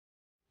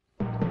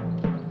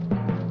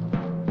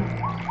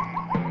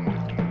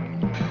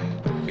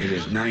It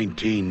is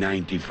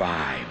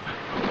 1995.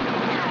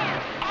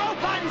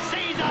 Open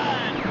season!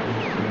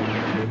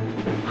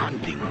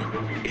 Hunting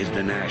is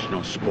the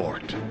national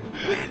sport,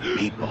 and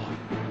people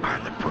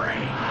are the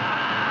prey.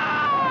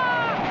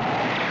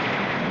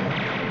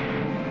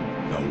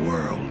 The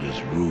world is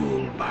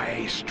ruled by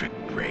a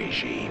strict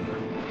regime.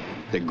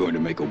 They're going to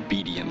make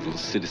obedient little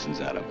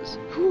citizens out of us.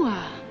 Who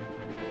are?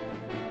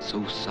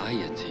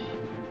 Society.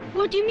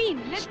 What do you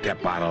mean?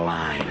 Step out of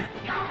line,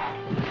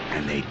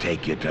 and they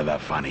take you to the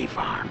funny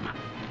farm.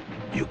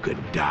 You could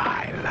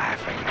die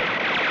laughing.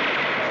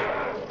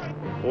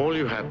 All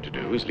you have to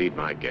do is lead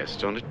my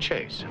guests on a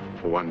chase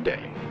for one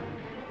day.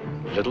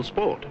 A little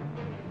sport.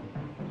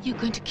 You're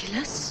going to kill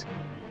us?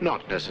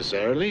 Not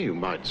necessarily. You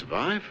might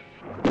survive.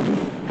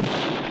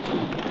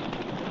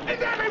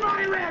 Is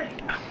everybody ready?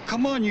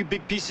 Come on, you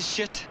big piece of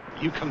shit.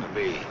 You come to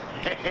me.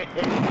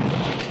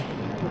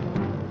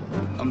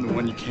 I'm the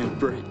one you can't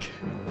break.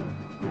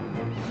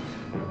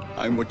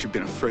 I'm what you've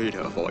been afraid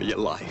of all your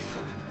life.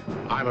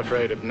 I'm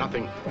afraid of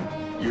nothing.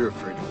 You're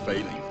afraid of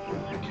failing.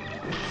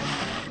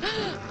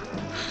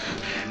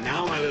 And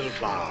now, my little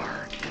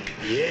flower.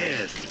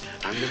 Yes,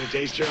 I'm gonna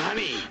taste your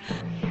honey.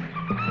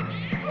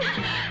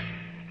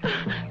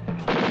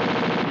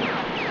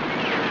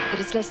 It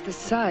is less the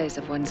size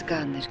of one's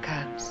gun that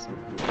counts,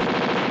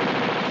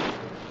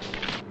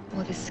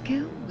 or the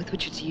skill with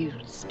which it's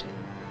used.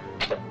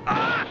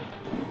 Ah!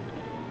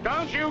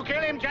 Don't you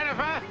kill him,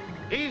 Jennifer!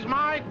 He's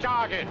my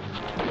target.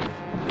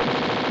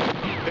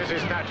 This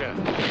is Thatcher.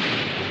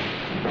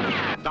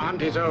 The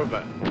hunt is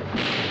over.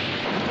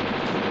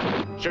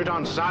 Shoot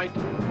on sight,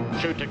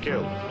 shoot to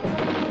kill.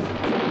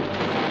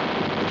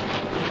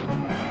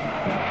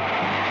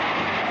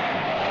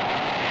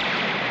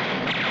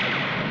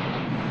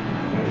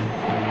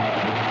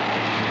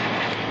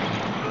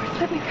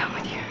 Let me come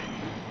with you.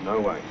 No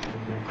way.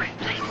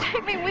 Please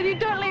take me with you.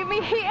 Don't leave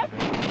me here.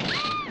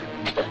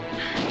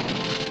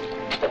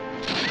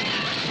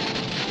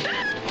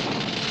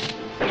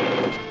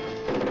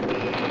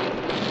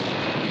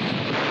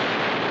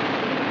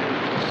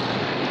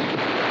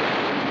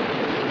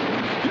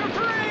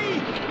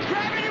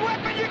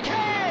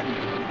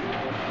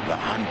 The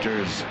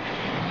hunters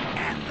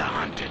and the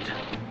hunted.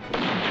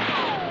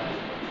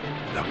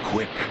 The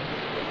quick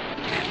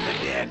and the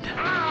dead.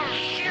 Oh,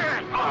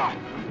 shit! Oh.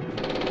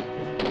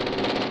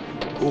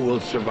 Who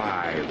will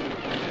survive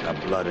the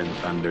blood and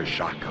thunder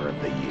shocker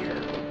of the year?